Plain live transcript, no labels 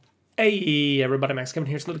Hey everybody, Max Kevin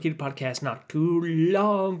here. It's a Little Kitty Podcast, not too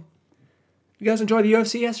long. You guys enjoy the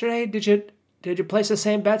UFC yesterday? Did you place the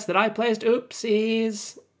same bets that I placed?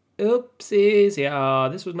 Oopsies. Yeah,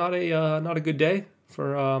 this was not a good day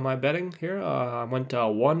for my betting here. I went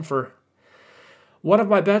 1 for one of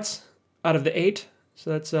my bets out of the 8. So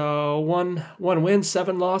that's one win,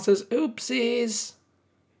 7 losses. Oopsies.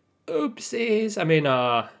 I mean,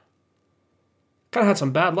 kind of had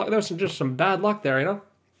some bad luck. There was just some bad luck there, you know.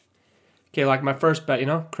 Okay, like my first bet, you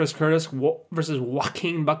know, Chris Curtis versus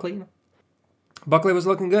Joaquin Buckley. Buckley was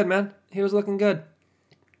looking good, man. He was looking good.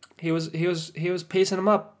 He was pacing him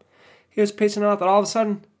up. He was pacing him up, and all of a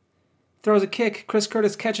sudden, throws a kick. Chris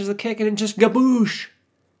Curtis catches the kick, and then just gaboosh.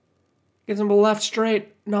 Gives him a left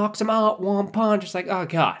straight, knocks him out, one punch. It's like, oh,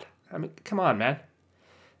 God. I mean, come on, man.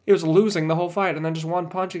 He was losing the whole fight, and then just one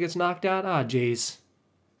punch, he gets knocked out. Jeez.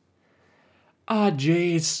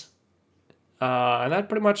 And that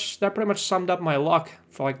pretty much summed up my luck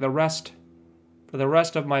for like the rest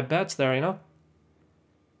of my bets there, you know.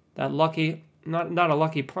 That lucky, not a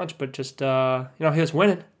lucky punch, but just he was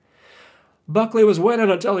winning. Buckley was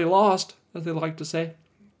winning until he lost, as they like to say.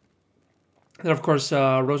 Then of course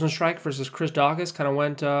Rozenstruik versus Chris Daukaus kind of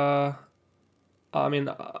went. I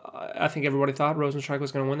think everybody thought Rozenstruik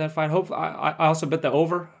was going to win that fight. Hopefully, I also bet the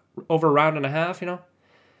over round and a half, you know.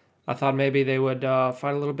 I thought maybe they would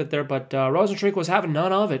fight a little bit there, but Rozenstruik was having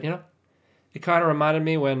none of it, you know. It kind of reminded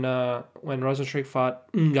me when Rozenstruik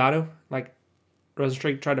fought Ngannou. Like,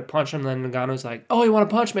 Rozenstruik tried to punch him, and then Ngannou's like, oh, you want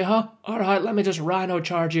to punch me, huh? All right, let me just rhino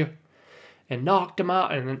charge you. And knocked him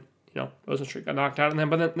out, and then, you know, Rozenstruik got knocked out. And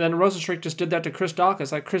then Rozenstruik just did that to Chris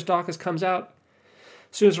Daukaus. Like, Chris Daukaus comes out.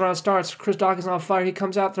 As soon as the round starts, Chris Daukaus on fire. He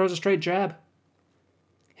comes out, throws a straight jab.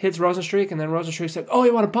 Hits Rozenstruik, and then Rozenstruik's like, oh,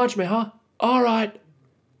 you want to punch me, huh? All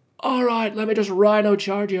right, let me just rhino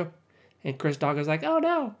charge you. And Chris Daukaus like, oh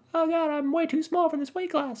no, oh God, I'm way too small for this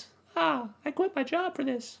weight class. I quit my job for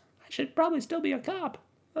this. I should probably still be a cop.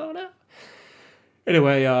 Oh no.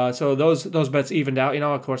 Anyway, so those bets evened out. You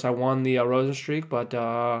know, of course, I won the Rozenstruik, but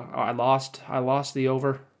I lost the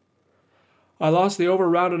over. I lost the over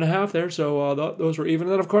round and a half there, so those were even.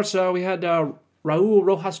 And then, of course, we had Raul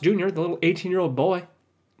Rojas Jr., the little 18-year-old boy.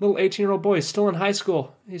 Little 18-year-old boy is still in high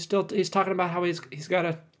school. He's talking about how he's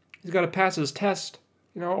got to pass his test,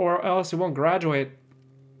 you know, or else he won't graduate.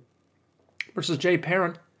 Versus Jay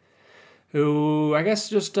Perrin, who I guess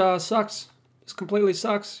just sucks. Just completely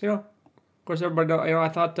sucks, you know. Of course, everybody knows, you know, I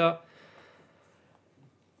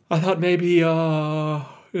thought maybe,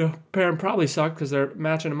 Perrin probably sucked because they're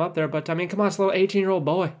matching him up there. But, I mean, come on, it's a little 18-year-old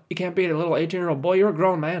boy. You can't beat a little 18-year-old boy. You're a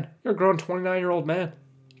grown man. You're a grown 29-year-old man.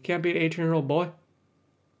 You can't beat an 18-year-old boy.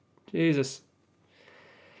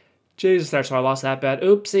 Jesus there, so I lost that bet.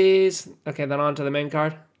 Oopsies. Okay, then on to the main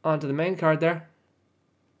card. There.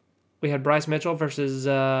 We had Bryce Mitchell versus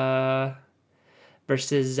Ilia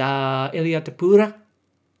Topuria.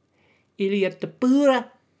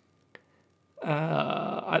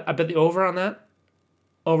 I bet the over on that.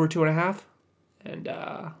 Over 2.5. And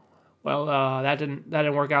that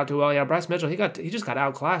didn't work out too well. Yeah, Bryce Mitchell, he just got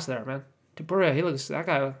outclassed there, man. Topuria, that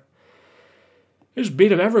guy. He just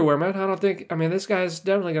beat him everywhere, man. This guy's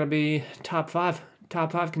definitely going to be top five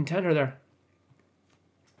contender there.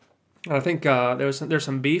 And I think there's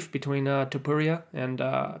some beef between Topuria and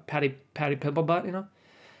Patty Pimblett, you know.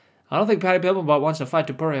 I don't think Patty Pimblett wants to fight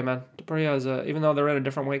Topuria, man. Topuria is even though they're in a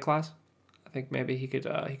different weight class, I think maybe he could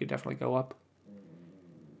definitely go up.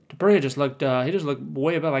 Topuria just looked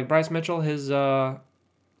way better. Like Bryce Mitchell, his bread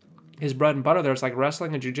and butter there is like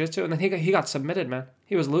wrestling and jiu-jitsu, and then he got submitted, man.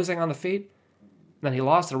 He was losing on the feet. Then he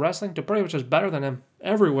lost the wrestling. Topuria was just better than him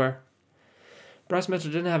everywhere. Bryce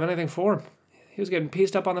Mitchell didn't have anything for him. He was getting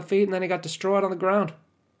pieced up on the feet, and then he got destroyed on the ground.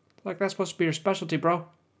 Like, that's supposed to be your specialty, bro.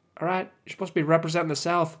 All right? You're supposed to be representing the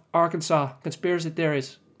South, Arkansas, conspiracy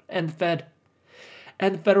theories, and the Fed.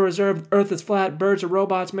 And the Federal Reserve, Earth is flat, birds are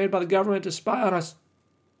robots made by the government to spy on us.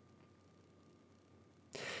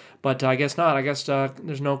 But I guess not. I guess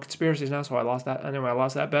there's no conspiracies now, so I lost that. Anyway, I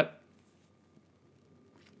lost that bet.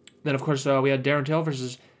 Then, of course, we had Darren Till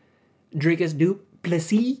versus Dricus du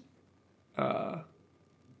Plessis. Darren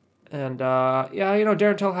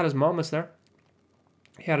Till had his moments there.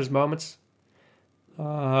 He had his moments.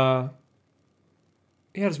 But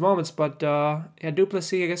Du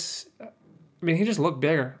Plessis, I guess, he just looked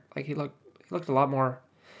bigger. Like, he looked a lot more,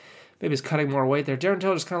 maybe he's cutting more weight there. Darren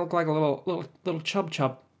Till just kind of looked like a little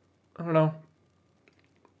chub. I don't know.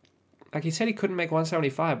 Like, he said he couldn't make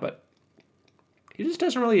 175, but he just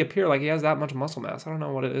doesn't really appear like he has that much muscle mass. I don't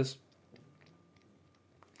know what it is.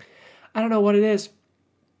 Well,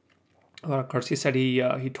 of course, he said he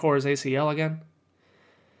tore his ACL again.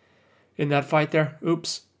 in that fight there.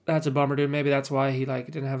 Oops. That's a bummer, dude. Maybe that's why he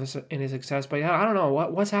didn't have any success. But yeah, I don't know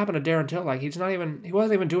what's happened to Darren Till. He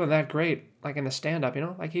wasn't even doing that great in the stand up.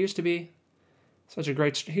 He used to be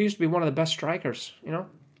he used to be one of the best strikers.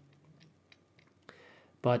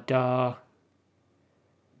 But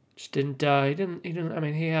just didn't he didn't. I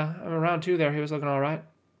mean, round 2 there he was looking all right.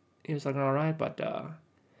 But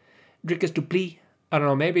Dricus Duplessis. I don't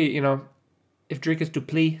know. Maybe if Dricus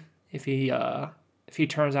Duplessis, if he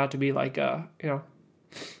turns out to be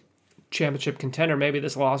championship contender, maybe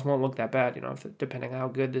this loss won't look that bad, depending on how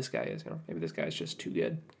good this guy is. Maybe this guy's just too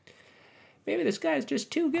good.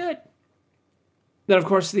 Then, of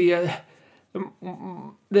course,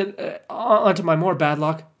 onto my more bad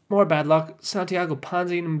luck. Santiago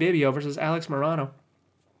Ponzinibbio versus Alex Morono.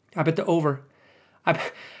 I bet the over. I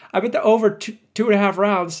bet the over 2.5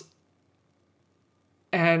 rounds.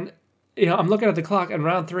 And, I'm looking at the clock, and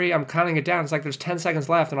round 3, I'm counting it down. It's like there's 10 seconds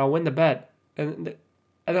left, and I'll win the bet. And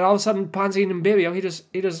then all of a sudden, Ponzinibbio,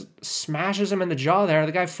 he just smashes him in the jaw there.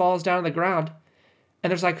 The guy falls down on the ground.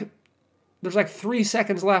 And there's like 3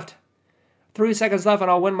 seconds left. 3 seconds left,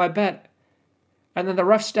 and I'll win my bet. And then the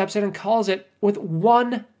ref steps in and calls it with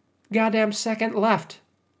 1 goddamn second left.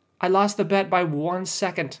 I lost the bet by 1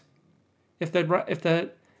 second. If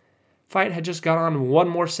the fight had just gone on 1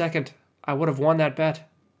 more second, I would have won that bet.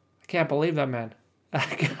 I can't believe that, man.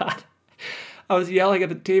 God. I was yelling at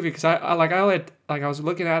the TV because I was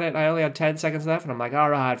looking at it and I only had 10 seconds left, and I'm like, all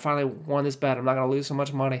right, I finally won this bet. I'm not gonna lose so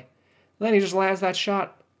much money. And then he just lands that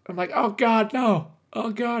shot. I'm like, oh God, no.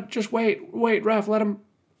 Oh God, just wait, ref, let him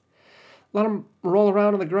roll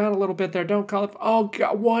around on the ground a little bit there. Don't call it. Oh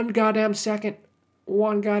God, 1 goddamn second.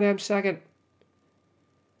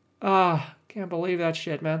 Can't believe that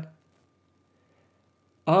shit, man.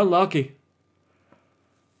 Unlucky.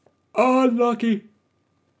 And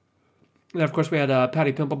of course, we had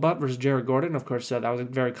Paddy Pimblett versus Jared Gordon. Of course, that was a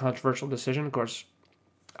very controversial decision. Of course,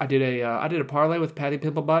 I did a parlay with Paddy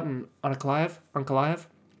Pimblett and Alkalaev,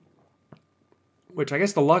 which I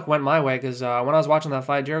guess the luck went my way because when I was watching that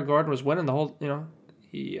fight, Jared Gordon was winning the whole.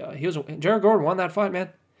 Jared Gordon won that fight, man.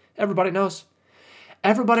 Everybody knows.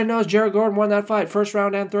 Jared Gordon won that fight, first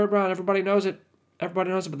round and third round. Everybody knows it. But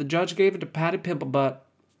the judge gave it to Paddy Pimblett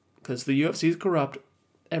because the UFC is corrupt.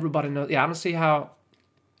 Everybody knows. Yeah, I don't see how.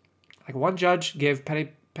 One judge gave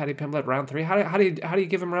Paddy Pimblett round 3. How do you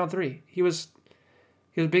give him round 3? He was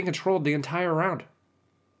being controlled the entire round.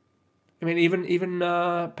 I mean, even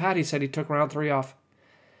Paddy said he took round 3 off.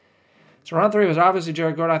 So round 3 was obviously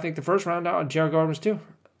Jared Gordon. I think the first round out, Jared Gordon was 2,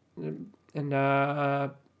 and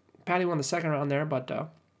Paddy won the second round there. But that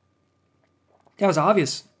was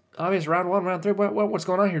obvious round 1, round 3. What's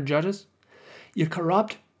going on here, judges? You're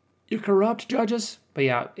corrupt, judges. But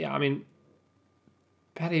yeah. I mean,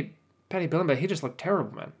 Paddy Pimblett, he just looked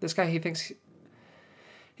terrible, man. This guy, he thinks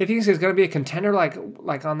he's going to be a contender, like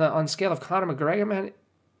on scale of Conor McGregor, man.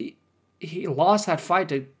 He lost that fight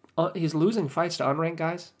to. He's losing fights to unranked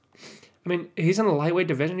guys. I mean, he's in the lightweight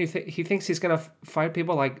division. He thinks he's going to fight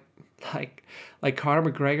people like Conor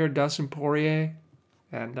McGregor, Dustin Poirier,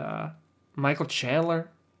 and Michael Chandler,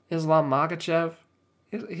 Islam Makhachev.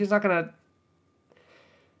 He's not going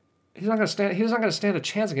to stand a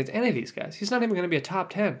chance against any of these guys. He's not even going to be a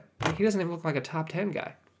top 10. He doesn't even look like a top 10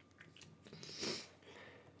 guy.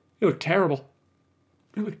 He looked terrible.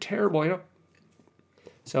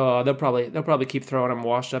 So they'll probably keep throwing him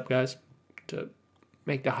washed up guys to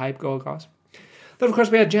make the hype go across. Then of course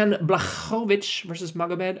we had Jan Blachowicz versus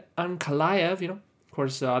Magomed Ankalaev. Of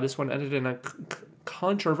course this one ended in a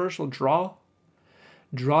controversial draw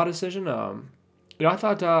decision. I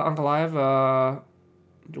thought Ankalaev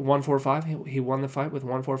 145. He won the fight with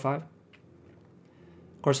 145.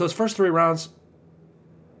 Of course, those first 3 rounds.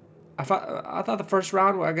 I thought the first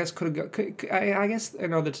round, I guess, could have. I guess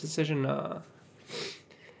the decision.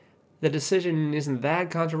 The decision isn't that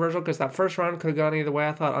controversial because that first round could have gone either way.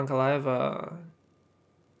 I thought Alkalaev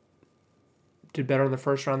did better in the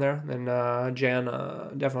first round there. Then Jan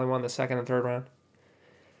definitely won the second and third round.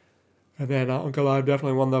 And then Alkalaev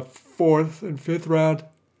definitely won the 4th and 5th round.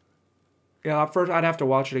 Yeah, first I'd have to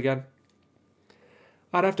watch it again.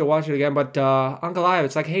 But Alkalaev,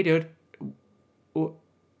 it's like, hey, dude,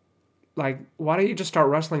 why don't you just start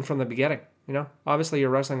wrestling from the beginning? Obviously your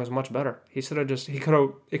wrestling was much better. He could have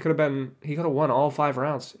won all 5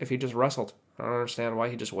 rounds if he just wrestled. I don't understand why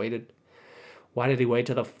he just waited. Why did he wait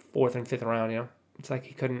to the 4th and 5th round? It's like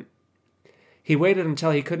he couldn't. He waited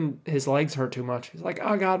until he couldn't. His legs hurt too much. He's like,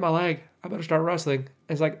 oh God, my leg. I better start wrestling. And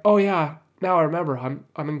it's like, oh yeah, now I remember. I'm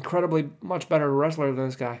incredibly much better wrestler than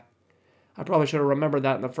this guy. I probably should have remembered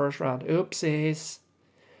that in the first round. Oopsies.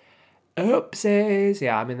 Oopsies.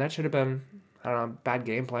 Yeah, I mean, that should have been, I don't know, bad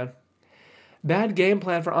game plan. Bad game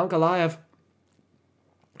plan for Alkalaev.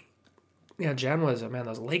 Yeah, Jan was, man,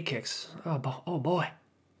 those leg kicks. Oh boy.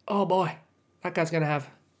 Oh, boy. That guy's going to have,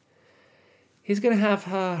 he's going to have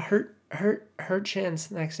hurt shins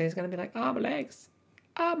the next day. He's going to be like, oh, my legs.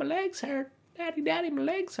 Oh, my legs hurt. Daddy, my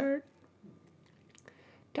legs hurt.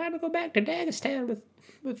 Time to go back to Dagestan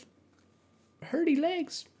with hurty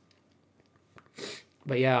legs.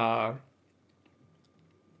 But yeah,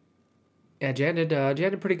 Jan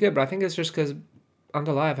did pretty good, but I think it's just because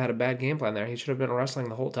Alkalaev had a bad game plan there. He should have been wrestling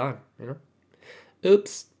the whole time, you know?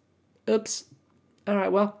 Oops. All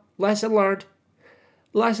right, well, lesson learned.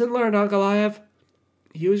 Lesson learned, Alkalaev.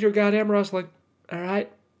 Use your goddamn wrestling, all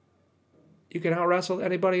right? You can out-wrestle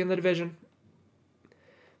anybody in the division.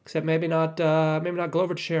 Except maybe not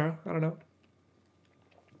Glover Teixeira. I don't know.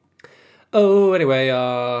 Oh, anyway,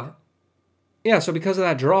 yeah, so because of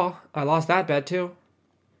that draw, I lost that bet too.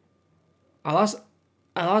 I was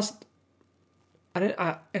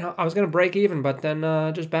gonna break even, but then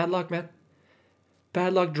just bad luck, man.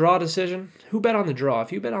 Bad luck draw decision. Who bet on the draw?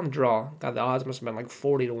 If you bet on the draw, God, the odds must have been like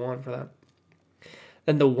 40-1 for that.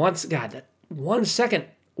 Then the one second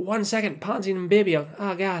Ponzinibbio.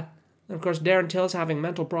 Oh God. And of course, Darren Till's having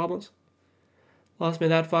mental problems. Lost me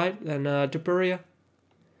that fight. Then Topuria.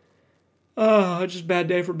 Oh, just a bad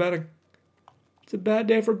day for betting. It's a bad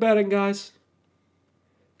day for betting, guys.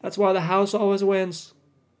 That's why the house always wins.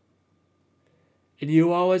 And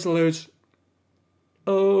you always lose.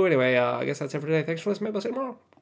 Oh, anyway, I guess that's it for today. Thanks for listening. Maybe I'll see you tomorrow.